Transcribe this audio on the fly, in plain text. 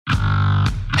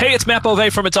Hey, it's Matt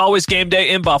Bove from It's Always Game Day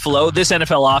in Buffalo. This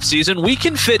NFL offseason, we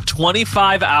can fit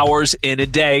 25 hours in a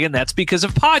day, and that's because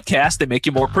of podcasts. They make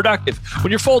you more productive.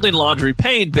 When you're folding laundry,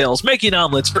 paying bills, making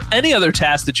omelets, or any other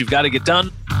task that you've got to get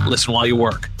done, listen while you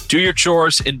work. Do your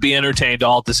chores and be entertained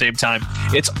all at the same time.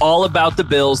 It's all about the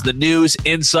Bills, the news,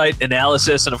 insight,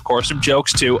 analysis, and of course some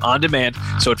jokes too, on demand,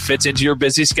 so it fits into your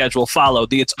busy schedule. Follow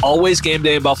the It's Always Game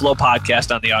Day in Buffalo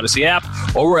podcast on the Odyssey app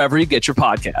or wherever you get your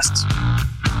podcasts.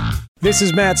 This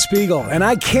is Matt Spiegel, and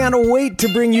I can't wait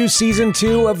to bring you Season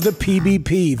 2 of the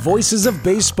PBP, Voices of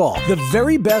Baseball. The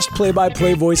very best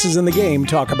play-by-play voices in the game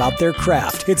talk about their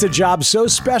craft. It's a job so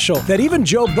special that even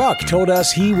Joe Buck told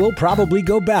us he will probably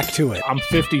go back to it. I'm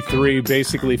 53,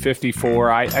 basically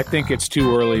 54. I think it's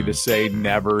too early to say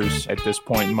nevers at this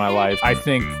point in my life. I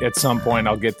think at some point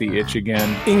I'll get the itch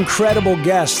again. Incredible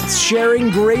guests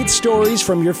sharing great stories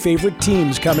from your favorite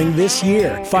teams coming this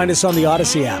year. Find us on the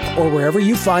Odyssey app or wherever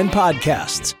you find podcasts.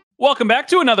 Welcome back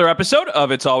to another episode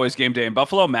of It's Always Game Day in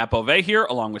Buffalo. Matt Bove here,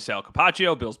 along with Sal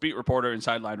Capaccio, Bills beat reporter and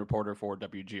sideline reporter for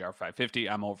WGR 550.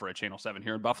 I'm over at Channel 7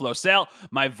 here in Buffalo. Sal,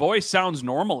 my voice sounds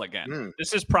normal again.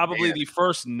 This is probably the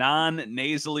first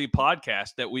non-nasally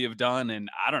podcast that we have done in,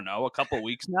 I don't know, a couple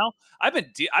weeks now. I've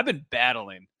been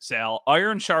battling, Sal.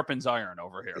 Iron sharpens iron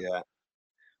over here. Yeah.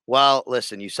 Well,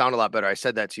 listen, you sound a lot better. I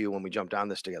said that to you when we jumped on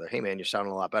this together. Hey, man, you're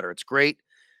sounding a lot better. It's great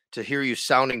to hear you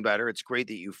sounding better. It's great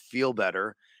that you feel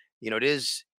better. You know,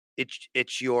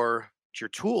 it's your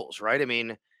tools, right? I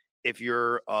mean, if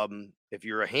you're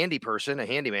a handy person, a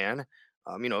handyman,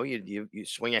 you know, you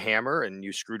swing a hammer and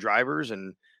you screwdrivers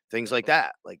and things like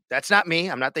that. Like, that's not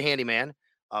me. I'm not the handyman.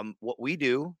 What we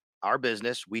do, our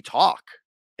business, we talk,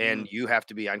 and you have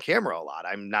to be on camera a lot.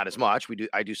 I'm not as much.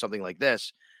 I do something like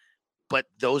this, but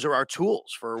those are our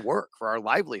tools for work, for our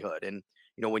livelihood. And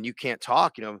you know, when you can't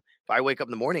talk, you know, if I wake up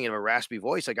in the morning and have a raspy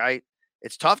voice,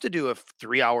 it's tough to do a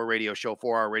 3-hour radio show,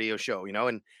 4-hour radio show, you know,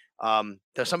 and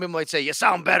some people might say you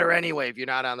sound better anyway if you're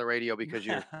not on the radio because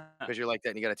you're like that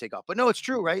and you got to take off. But no, it's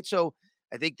true, right? So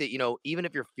I think that, you know, even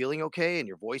if you're feeling okay and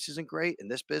your voice isn't great in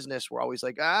this business, we're always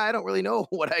like, I don't really know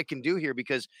what I can do here,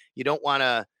 because you don't want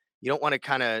to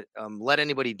kind of let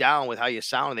anybody down with how you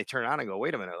sound, and they turn on and go,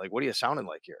 wait a minute, like, what are you sounding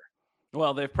like here?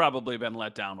 Well, they've probably been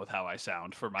let down with how I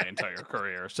sound for my entire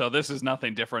career. So this is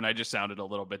nothing different. I just sounded a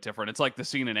little bit different. It's like the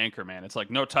scene in Anchorman. It's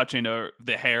like no touching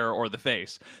the hair or the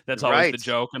face. That's always Right. the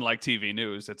joke in like TV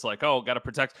news. It's like, oh, got to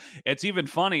protect. It's even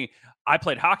funny. I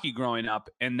played hockey growing up.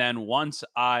 And then once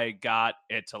I got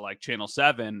it to like Channel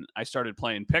 7, I started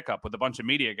playing pickup with a bunch of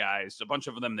media guys, a bunch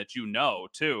of them that you know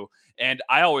too. And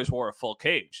I always wore a full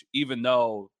cage, even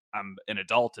though I'm an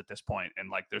adult at this point, and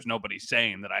like there's nobody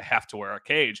saying that I have to wear a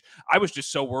cage. I was just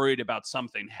so worried about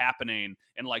something happening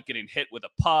and like getting hit with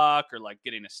a puck or like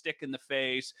getting a stick in the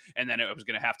face, and then it was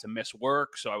going to have to miss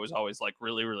work. So I was always like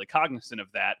really, really cognizant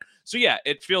of that. So yeah,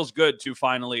 it feels good to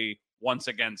finally once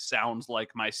again sound like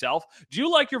myself. Do you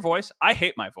like your voice? I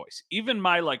hate my voice. Even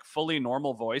my like fully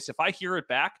normal voice, if I hear it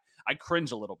back, I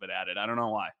cringe a little bit at it. I don't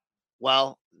know why.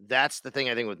 Well, that's the thing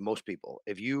I think with most people.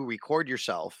 If you record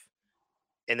yourself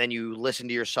and then you listen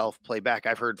to yourself play back,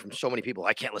 I've heard from so many people,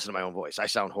 I can't listen to my own voice. I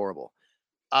sound horrible.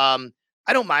 I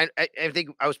don't mind. I think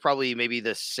I was probably maybe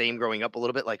the same growing up a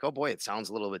little bit, like, oh boy, it sounds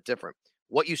a little bit different.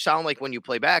 What you sound like when you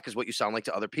play back is what you sound like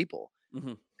to other people.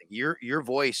 Mm-hmm. Your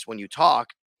voice when you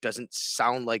talk doesn't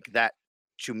sound like that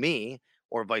to me,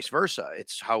 or vice versa.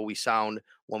 It's how we sound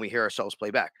when we hear ourselves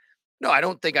play back. No, I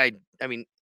don't think I mean,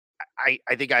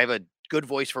 I think I have a good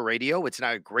voice for radio. It's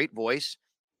not a great voice.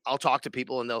 I'll talk to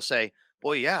people and they'll say,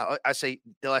 boy, yeah.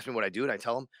 They'll ask me what I do, and I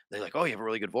tell them. They're like, oh, you have a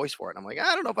really good voice for it. And I'm like,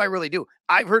 I don't know if I really do.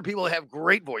 I've heard people have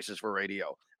great voices for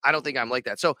radio. I don't think I'm like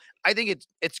that. So I think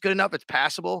it's good enough. It's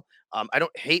passable. I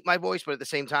don't hate my voice, but at the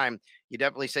same time, you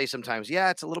definitely say sometimes, yeah,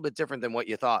 it's a little bit different than what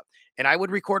you thought. And I would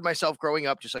record myself growing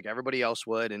up just like everybody else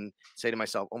would, and say to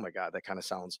myself, oh my God, that kind of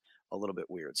sounds a little bit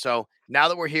weird. So now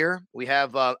that we're here, we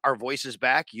have our voices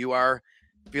back. You are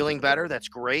feeling better. That's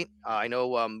great. I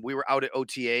know we were out at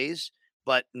OTAs,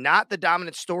 but not the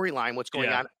dominant storyline. What's going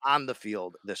on the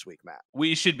field this week, Matt?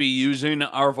 We should be using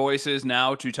our voices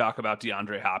now to talk about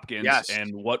DeAndre Hopkins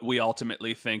and what we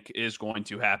ultimately think is going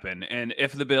to happen, and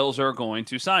if the Bills are going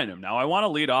to sign him. Now, I want to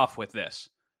lead off with this.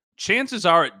 Chances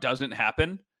are it doesn't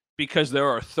happen because there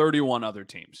are 31 other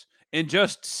teams. And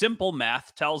just simple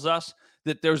math tells us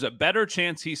that there's a better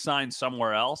chance he signs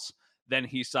somewhere else than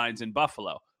he signs in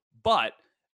Buffalo. But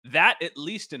that, at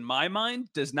least in my mind,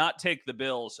 does not take the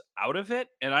Bills out of it.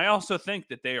 And I also think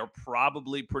that they are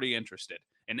probably pretty interested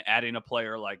in adding a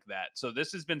player like that. So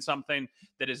this has been something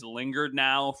that has lingered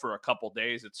now for a couple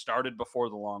days. It started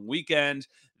before the long weekend.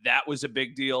 That was a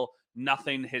big deal.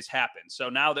 nothing has happened. So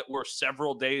now that we're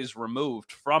several days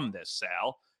removed from this,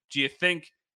 Sal, do you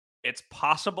think it's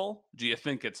possible? Do you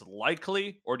think it's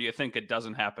likely? Or do you think it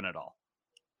doesn't happen at all?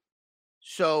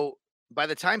 So by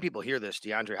the time people hear this,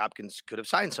 DeAndre Hopkins could have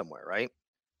signed somewhere, right?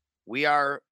 We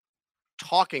are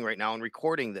talking right now and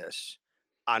recording this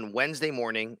on Wednesday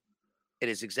morning. It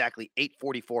is exactly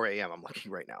 8:44 a.m. I'm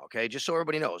looking right now, okay? Just so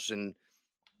everybody knows. And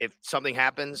if something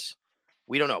happens,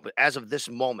 we don't know. But as of this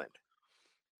moment,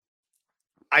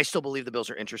 I still believe the Bills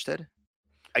are interested.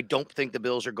 I don't think the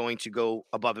Bills are going to go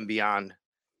above and beyond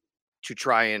to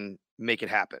try and make it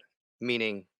happen,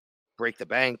 meaning break the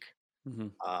bank,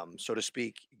 so to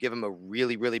speak, give him a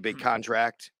really, really big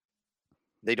contract.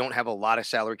 They don't have a lot of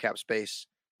salary cap space.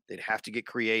 They'd have to get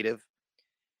creative.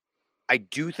 I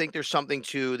do think there's something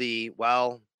to the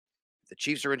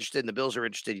Chiefs are interested and the Bills are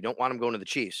interested. You don't want them going to the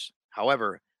Chiefs.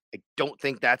 However, I don't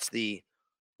think that's the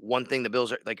one thing the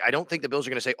Bills are like. I don't think the Bills are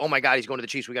going to say, oh my God, he's going to the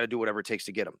Chiefs. We got to do whatever it takes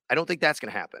to get him. I don't think that's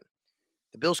going to happen.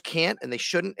 The Bills can't, and they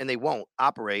shouldn't, and they won't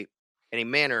operate in a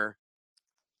manner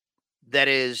that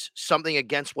is something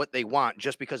against what they want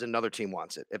just because another team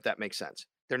wants it, if that makes sense.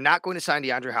 They're not going to sign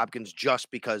DeAndre Hopkins just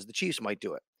because the Chiefs might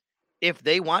do it. If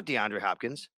they want DeAndre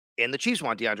Hopkins and the Chiefs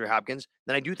want DeAndre Hopkins,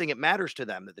 then I do think it matters to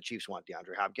them that the Chiefs want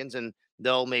DeAndre Hopkins, and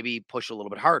they'll maybe push a little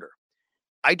bit harder.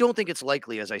 I don't think it's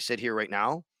likely as I sit here right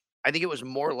now. I think it was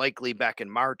more likely back in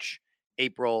March,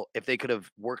 April, if they could have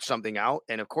worked something out.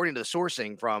 And according to the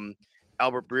sourcing from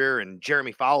Albert Breer and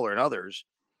Jeremy Fowler and others,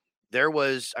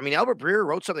 Albert Breer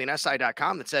wrote something in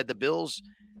SI.com that said the Bills,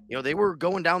 they were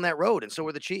going down that road, and so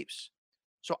were the Chiefs.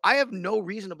 So I have no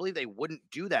reason to believe they wouldn't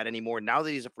do that anymore now that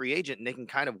he's a free agent and they can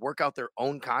kind of work out their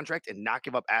own contract and not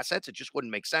give up assets. It just wouldn't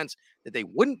make sense that they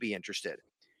wouldn't be interested.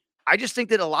 I just think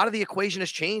that a lot of the equation has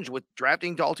changed with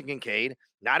drafting Dalton Kincaid,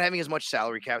 not having as much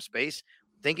salary cap space,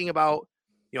 thinking about,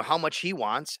 how much he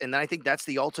wants. And then I think that's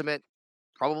the ultimate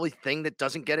probably thing that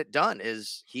doesn't get it done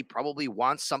is he probably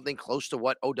wants something close to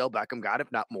what Odell Beckham got,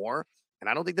 if not more. And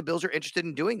I don't think the Bills are interested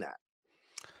in doing that.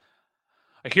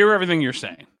 I hear everything you're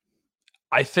saying.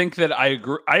 I think that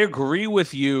I agree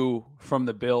with you from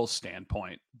the Bills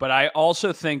standpoint, but I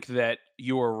also think that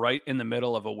you are right in the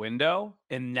middle of a window,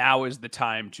 and now is the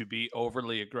time to be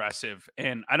overly aggressive.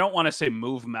 And I don't want to say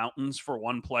move mountains for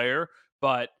one player,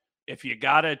 but if you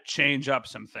got to change up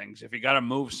some things, if you got to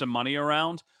move some money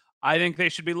around, I think they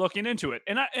should be looking into it.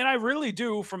 And I really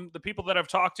do, from the people that I've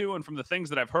talked to and from the things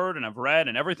that I've heard and I've read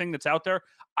and everything that's out there,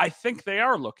 I think they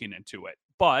are looking into it.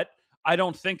 But I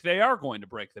don't think they are going to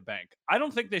break the bank. I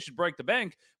don't think they should break the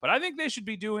bank, but I think they should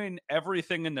be doing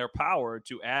everything in their power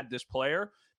to add this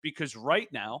player, because right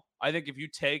now, I think if you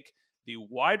take the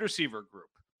wide receiver group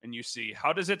and you see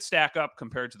how does it stack up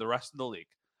compared to the rest of the league,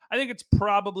 I think it's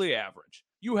probably average.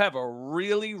 You have a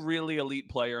really, really elite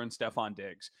player in Stephon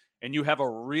Diggs, and you have a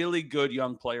really good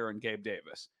young player in Gabe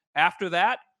Davis. After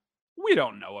that, we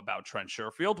don't know about Trent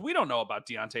Sherfield. We don't know about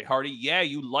Deontay Hardy. Yeah,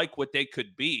 you like what they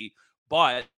could be,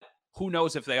 but who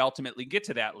knows if they ultimately get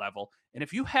to that level. And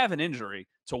if you have an injury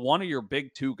to one of your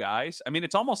big two guys, I mean,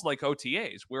 it's almost like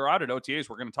OTAs. We're out at OTAs.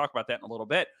 We're going to talk about that in a little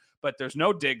bit, but there's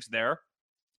no Diggs there.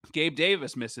 Gabe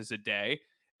Davis misses a day.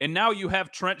 And now you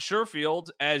have Trent Sherfield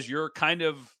as your kind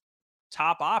of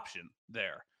top option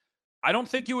there. I don't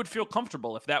think you would feel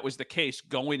comfortable if that was the case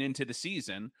going into the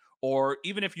season, or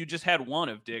even if you just had one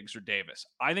of Diggs or Davis.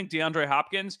 I think DeAndre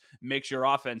Hopkins makes your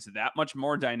offense that much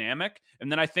more dynamic.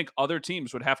 And then I think other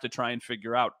teams would have to try and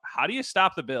figure out, how do you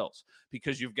stop the Bills?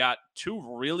 Because you've got two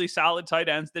really solid tight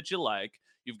ends that you like.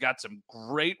 You've got some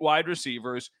great wide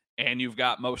receivers, and you've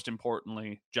got, most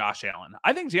importantly, Josh Allen.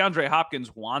 I think DeAndre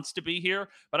Hopkins wants to be here,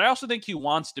 but I also think he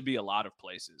wants to be a lot of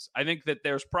places. I think that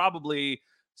there's probably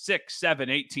 6, 7,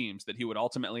 8 teams that he would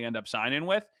ultimately end up signing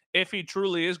with if he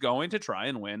truly is going to try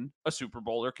and win a Super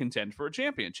Bowl or contend for a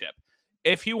championship.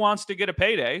 If he wants to get a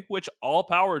payday, which all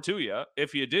power to you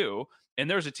if you do, and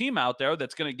there's a team out there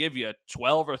that's going to give you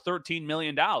 $12 or $13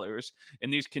 million,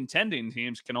 and these contending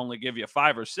teams can only give you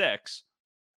 5 or 6,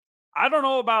 I don't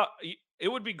know about, it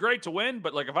would be great to win,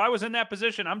 but like if I was in that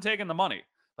position, I'm taking the money.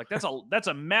 Like that's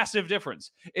a massive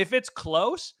difference. If it's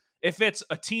close, if it's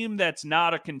a team that's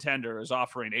not a contender is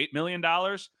offering $8 million,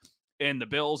 and the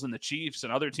Bills and the Chiefs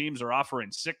and other teams are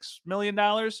offering $6 million,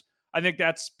 I think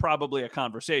that's probably a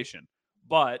conversation.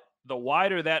 But the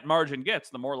wider that margin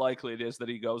gets, the more likely it is that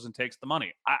he goes and takes the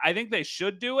money. I think they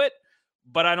should do it,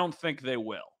 but I don't think they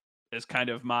will, is kind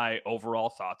of my overall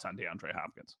thoughts on DeAndre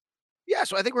Hopkins. Yeah,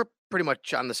 so I think we're pretty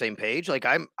much on the same page. Like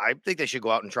I think they should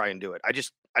go out and try and do it.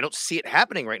 I don't see it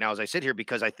happening right now as I sit here,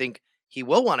 because I think he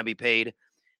will want to be paid.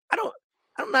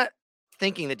 I'm not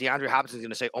thinking that DeAndre Hopkins is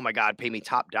going to say, "Oh my God, pay me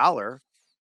top dollar."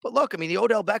 But look, I mean, the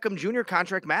Odell Beckham Jr.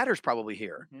 contract matters probably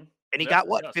here. And he got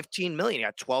what, 15 million? He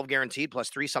got 12 guaranteed plus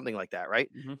 3, something like that, right?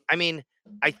 I mean,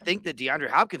 I think that DeAndre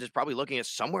Hopkins is probably looking at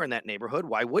somewhere in that neighborhood.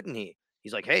 Why wouldn't he?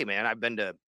 He's like, hey, man, I'm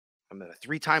a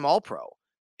 3-time All-Pro,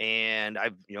 and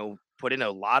I've, put in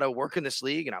a lot of work in this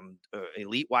league, and I'm an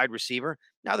elite wide receiver.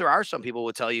 Now, there are some people who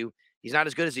will tell you he's not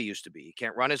as good as he used to be. He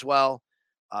can't run as well.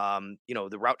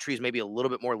 The route tree is maybe a little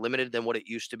bit more limited than what it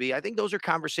used to be. I think those are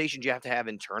conversations you have to have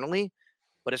internally.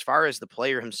 But as far as the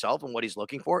player himself and what he's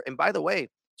looking for, and by the way,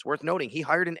 it's worth noting, he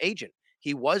hired an agent.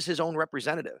 He was his own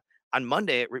representative. On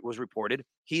Monday, it was reported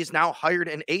he's now hired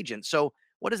an agent. So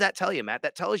what does that tell you, Matt?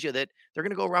 That tells you that they're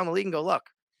going to go around the league and go, look,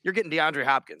 you're getting DeAndre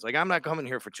Hopkins. Like, I'm not coming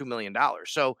here for $2 million.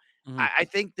 So I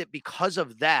think that because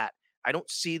of that, I don't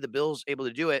see the Bills able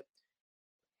to do it.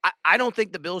 I don't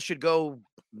think the Bills should go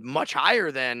much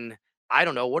higher than, I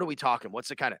don't know, what are we talking? What's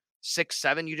the kind of 6,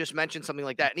 7 you just mentioned, something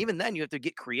like that. And even then you have to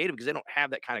get creative because they don't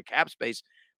have that kind of cap space.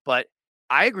 But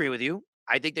I agree with you.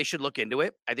 I think they should look into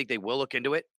it. I think they will look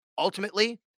into it.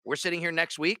 Ultimately, we're sitting here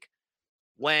next week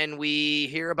when we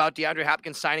hear about DeAndre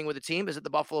Hopkins signing with a team. Is it the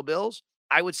Buffalo Bills?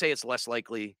 I would say it's less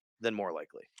likely than more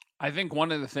likely. I think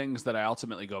one of the things that I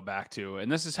ultimately go back to,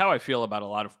 and this is how I feel about a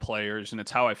lot of players, and it's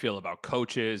how I feel about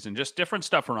coaches and just different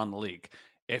stuff around the league.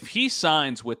 If he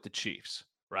signs with the Chiefs,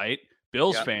 right?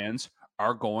 Bills fans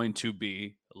are going to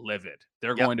be livid.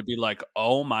 They're going to be like,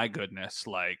 oh my goodness,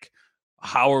 like,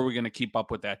 how are we going to keep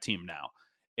up with that team now?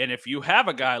 And if you have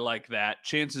a guy like that,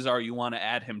 chances are you want to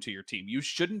add him to your team. You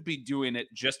shouldn't be doing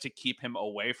it just to keep him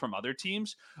away from other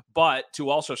teams, but to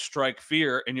also strike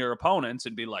fear in your opponents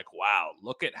and be like, wow,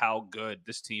 look at how good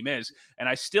this team is. And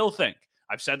I still think,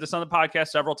 I've said this on the podcast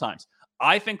several times,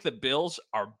 I think the Bills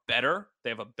are better. They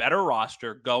have a better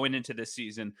roster going into this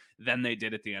season than they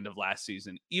did at the end of last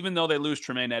season. Even though they lose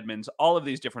Tremaine Edmonds, all of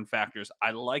these different factors,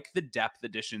 I like the depth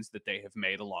additions that they have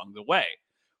made along the way.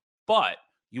 But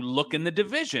you look in the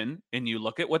division and you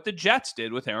look at what the Jets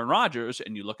did with Aaron Rodgers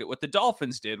and you look at what the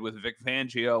Dolphins did with Vic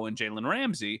Fangio and Jalen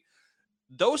Ramsey.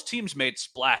 Those teams made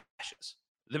splashes.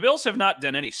 The Bills have not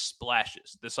done any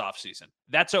splashes this offseason.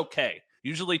 That's okay.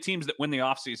 Usually teams that win the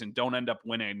offseason don't end up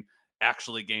winning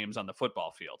actually games on the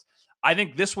football field. I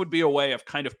think this would be a way of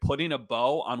kind of putting a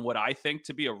bow on what I think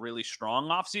to be a really strong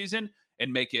offseason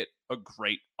and make it a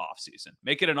great offseason.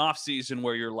 Make it an offseason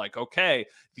where you're like, okay,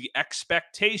 the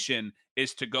expectation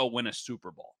is to go win a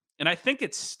Super Bowl. And I think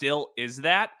it still is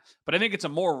that, but I think it's a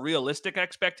more realistic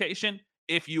expectation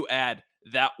if you add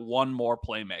that one more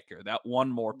playmaker, that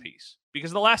one more piece. Because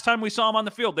the last time we saw them on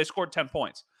the field, they scored 10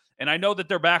 points. And I know that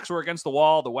their backs were against the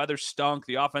wall, the weather stunk,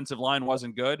 the offensive line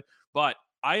wasn't good, but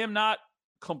I am not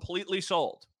completely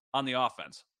sold on the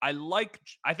offense. I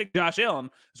think Josh Allen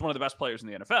is one of the best players in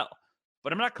the NFL,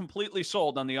 but I'm not completely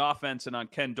sold on the offense and on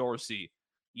Ken Dorsey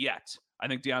yet. I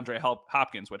think DeAndre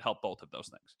Hopkins would help both of those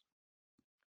things.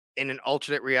 In an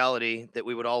alternate reality that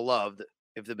we would all love,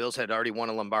 if the Bills had already won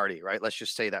a Lombardi, right? Let's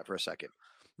just say that for a second.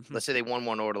 Let's say they won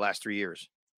one over the last 3 years.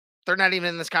 They're not even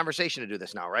in this conversation to do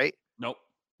this now, right? Nope.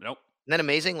 Isn't that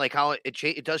amazing? Like how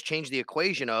it does change the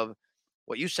equation of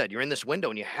what you said. You're in this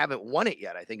window and you haven't won it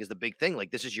yet, I think is the big thing.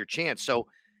 Like this is your chance. So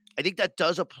I think that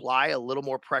does apply a little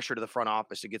more pressure to the front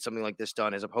office to get something like this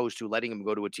done as opposed to letting him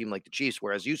go to a team like the Chiefs,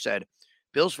 where, as you said,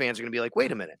 Bills fans are going to be like,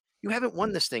 wait a minute, you haven't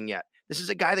won this thing yet. This is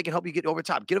a guy that can help you get over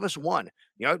top. Give us one,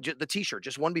 the t-shirt,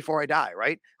 just one before I die,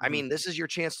 right? I mean, this is your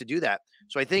chance to do that.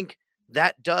 So I think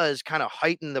that does kind of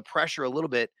heighten the pressure a little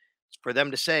bit for them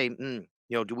to say,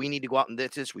 do we need to go out and do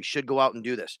this? We should go out and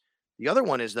do this. The other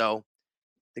one is, though,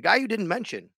 the guy you didn't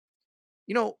mention,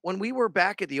 when we were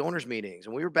back at the owners' meetings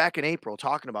and we were back in April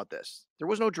talking about this, there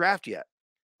was no draft yet.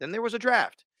 Then there was a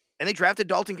draft. And they drafted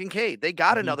Dalton Kincaid. They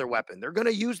got another weapon. They're going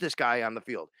to use this guy on the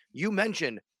field. You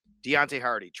mentioned Deontay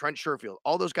Hardy, Trent Sherfield.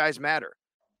 All those guys matter.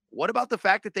 What about the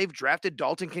fact that they've drafted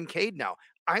Dalton Kincaid now?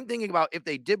 I'm thinking about if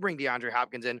they did bring DeAndre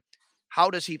Hopkins in, how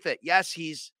does he fit? Yes,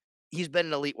 he's been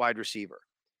an elite wide receiver.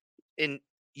 And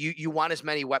you want as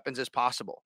many weapons as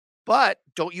possible. But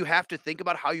don't you have to think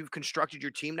about how you've constructed your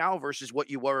team now versus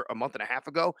what you were a month and a half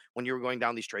ago when you were going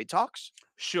down these trade talks?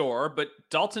 Sure, but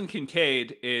Dalton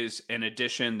Kincaid is an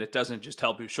addition that doesn't just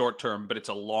help you short term, but it's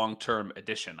a long-term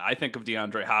addition. I think of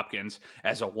DeAndre Hopkins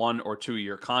as a 1 or 2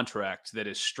 year contract that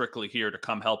is strictly here to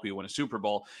come help you win a Super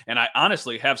Bowl. And I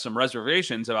honestly have some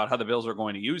reservations about how the Bills are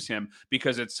going to use him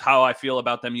because it's how I feel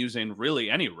about them using really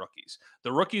any rookies.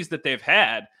 The rookies that they've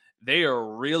had, they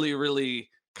are really, really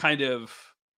kind of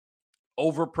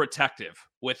overprotective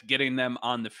with getting them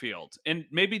on the field. And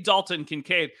maybe Dalton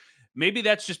Kincaid, maybe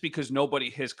that's just because nobody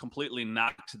has completely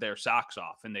knocked their socks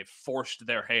off and they've forced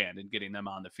their hand in getting them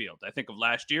on the field. I think of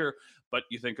last year, but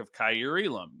you think of Kyer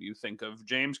Elam, you think of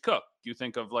James Cook, you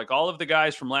think of like all of the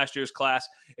guys from last year's class.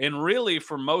 And really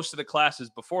for most of the classes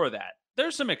before that,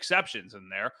 there's some exceptions in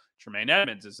there. Tremaine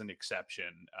Edmonds is an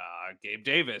exception. Gabe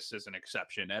Davis is an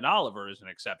exception. Ed Oliver is an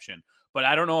exception. But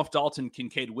I don't know if Dalton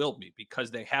Kincaid will be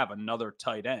because they have another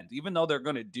tight end. Even though they're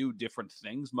going to do different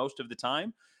things most of the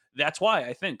time, that's why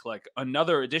I think like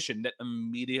another addition that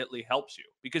immediately helps you.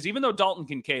 Because even though Dalton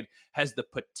Kincaid has the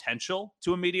potential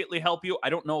to immediately help you, I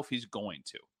don't know if he's going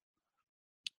to.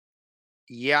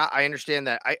 Yeah, I understand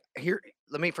that.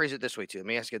 Let me phrase it this way too. Let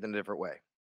me ask it in a different way.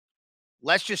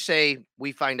 Let's just say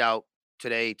we find out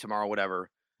today, tomorrow, whatever,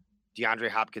 DeAndre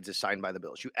Hopkins is signed by the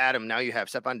Bills. You add him, now you have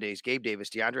Stephon Diggs, Gabe Davis,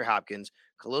 DeAndre Hopkins,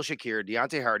 Khalil Shakir,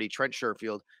 Deontay Hardy, Trent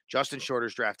Sherfield, Justin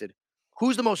Shorter's drafted.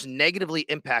 Who's the most negatively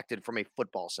impacted from a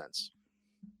football sense?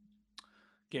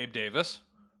 Gabe Davis.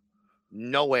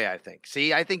 No way, I think.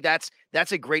 See, I think that's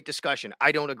a great discussion.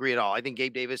 I don't agree at all. I think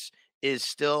Gabe Davis is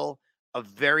still a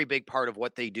very big part of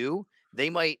what they do. They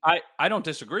might. I don't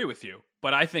disagree with you,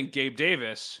 but I think Gabe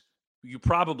Davis, you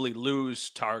probably lose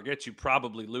targets, you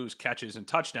probably lose catches and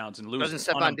touchdowns and lose.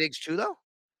 Doesn't Stephon Diggs too, though?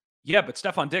 Yeah, but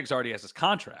Stephon Diggs already has his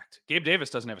contract. Gabe Davis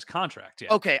doesn't have his contract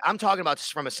yet. Okay, I'm talking about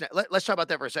from a snap. Let's talk about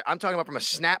that for a second. I'm talking about from a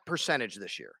snap percentage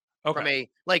this year. Okay. From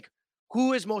a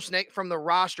who is most from the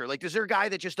roster? Like, is there a guy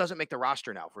that just doesn't make the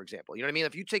roster now, for example? You know what I mean?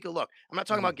 If you take a look, I'm not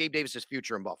talking about Gabe Davis's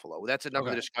future in Buffalo. That's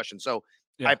another discussion. So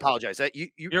I apologize. That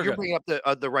you're bringing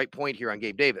up the right point here on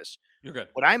Gabe Davis. You're good.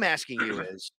 What I'm asking you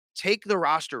is take the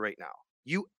roster right now.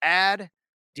 You add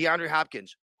DeAndre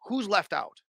Hopkins. Who's left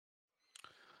out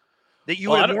that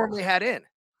you would have normally had in?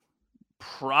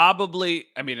 Probably.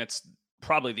 I mean, it's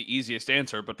probably the easiest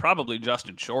answer, but probably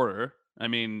Justin Shorter. I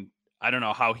mean, I don't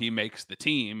know how he makes the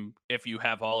team if you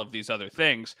have all of these other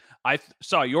things. I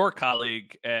saw your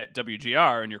colleague at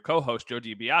WGR and your co-host Joe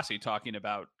DiBiase talking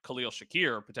about Khalil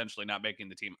Shakir potentially not making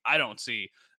the team. I don't see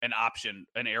an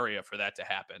area for that to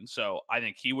happen. So I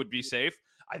think he would be safe.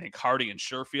 I think Hardy and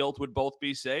Sherfield would both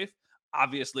be safe.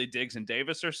 Obviously, Diggs and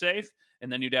Davis are safe.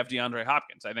 And then you'd have DeAndre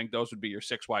Hopkins. I think those would be your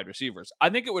 6 wide receivers. I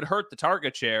think it would hurt the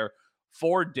target share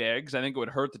for Diggs. I think it would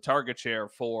hurt the target share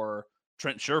for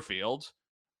Trent Sherfield.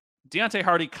 Deontay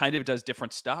Hardy kind of does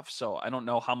different stuff, so I don't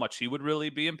know how much he would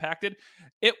really be impacted.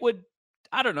 It would,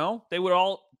 I don't know, they would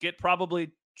all get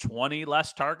probably 20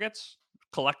 less targets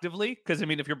collectively. Because, I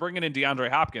mean, if you're bringing in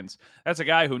DeAndre Hopkins, that's a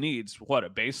guy who needs, a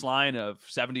baseline of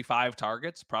 75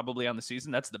 targets probably on the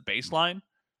season. That's the baseline.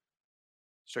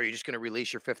 So are you just going to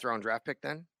release your 5th-round draft pick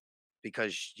then?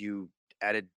 Because you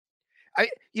added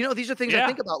these are things I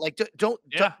think about. Like,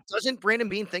 doesn't Brandon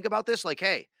Beane think about this? Like,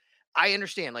 hey, I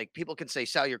understand, like, people can say,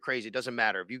 Sal, you're crazy. It doesn't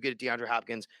matter. If you get DeAndre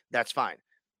Hopkins, that's fine.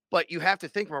 But you have to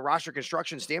think from a roster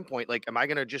construction standpoint, like, am I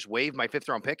going to just waive my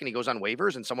 5th-round pick and he goes on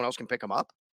waivers and someone else can pick him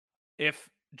up? If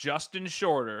Justin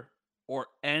Shorter or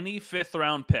any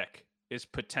 5th-round pick is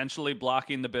potentially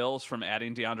blocking the Bills from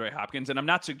adding DeAndre Hopkins, and I'm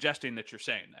not suggesting that you're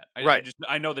saying that. Right.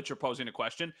 I know that you're posing a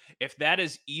question. If that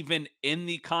is even in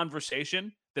the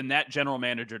conversation, then that general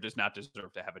manager does not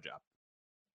deserve to have a job.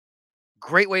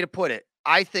 Great way to put it.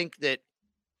 I think that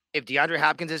if DeAndre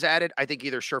Hopkins is added, I think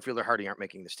either Sherfield or Hardy aren't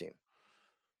making this team.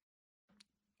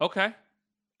 Okay.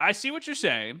 I see what you're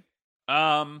saying.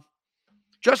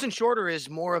 Justin Shorter is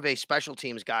more of a special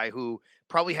teams guy who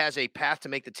probably has a path to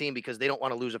make the team because they don't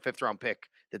want to lose a 5th-round pick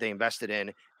that they invested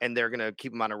in, and they're going to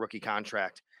keep him on a rookie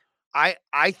contract. I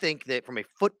think that from a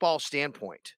football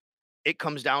standpoint, it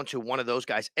comes down to one of those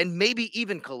guys, and maybe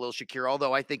even Khalil Shakir,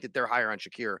 although I think that they're higher on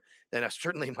Shakir than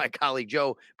certainly my colleague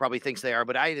Joe probably thinks they are,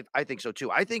 but I think so too.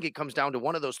 I think it comes down to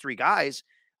one of those 3 guys.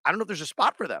 I don't know if there's a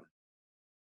spot for them.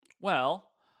 Well,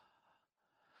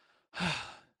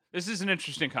 this is an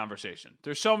interesting conversation.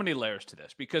 There's so many layers to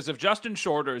this because if Justin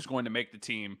Shorter is going to make the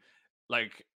team,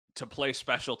 like, to play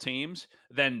special teams,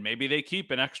 then maybe they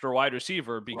keep an extra wide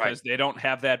receiver because they don't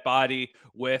have that body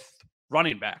with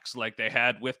running backs like they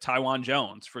had with Tywan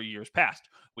Jones for years past.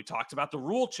 We talked about the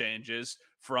rule changes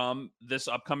from this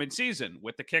upcoming season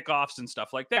with the kickoffs and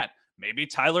stuff like that. Maybe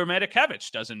Tyler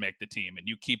Matakevich doesn't make the team and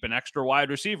you keep an extra wide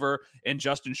receiver and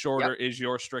Justin Shorter is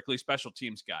your strictly special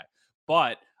teams guy.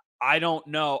 But I don't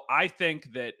know. I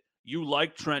think that you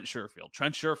like Trent Sherfield.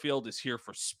 Trent Sherfield is here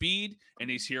for speed, and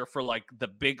he's here for, like, the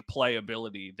big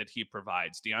playability that he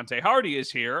provides. Deontay Hardy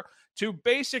is here to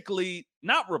basically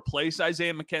not replace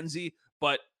Isaiah McKenzie,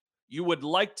 but you would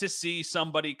like to see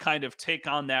somebody kind of take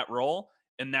on that role,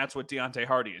 and that's what Deontay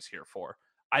Hardy is here for.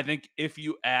 I think if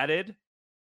you added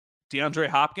DeAndre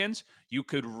Hopkins, you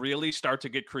could really start to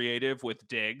get creative with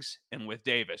Diggs and with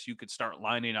Davis. You could start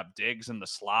lining up Diggs in the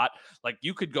slot. Like,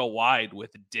 you could go wide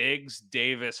with Diggs,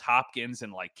 Davis, Hopkins,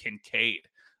 and like Kincaid.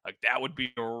 Like, that would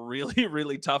be a really,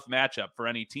 really tough matchup for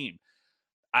any team.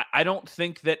 I don't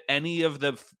think that any of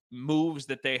the moves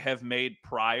that they have made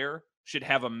prior should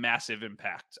have a massive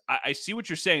impact. I see what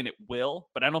you're saying. It will,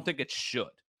 but I don't think it should.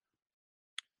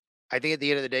 I think at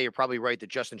the end of the day, you're probably right that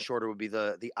Justin Shorter would be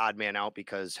the odd man out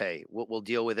because, hey, we'll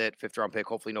deal with it. 5th round pick.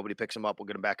 Hopefully nobody picks him up. We'll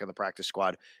get him back on the practice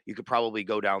squad. You could probably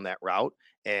go down that route.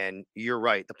 And you're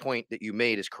right. The point that you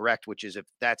made is correct, which is if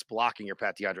that's blocking your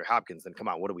path, DeAndre Hopkins, then come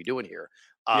on, what are we doing here?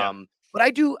 Yeah. But I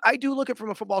do look at it from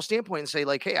a football standpoint and say,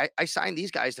 like, hey, I signed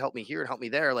these guys to help me here and help me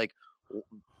there. Like,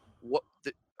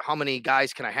 how many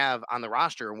guys can I have on the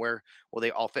roster and where will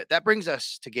they all fit? That brings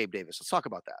us to Gabe Davis. Let's talk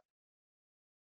about that.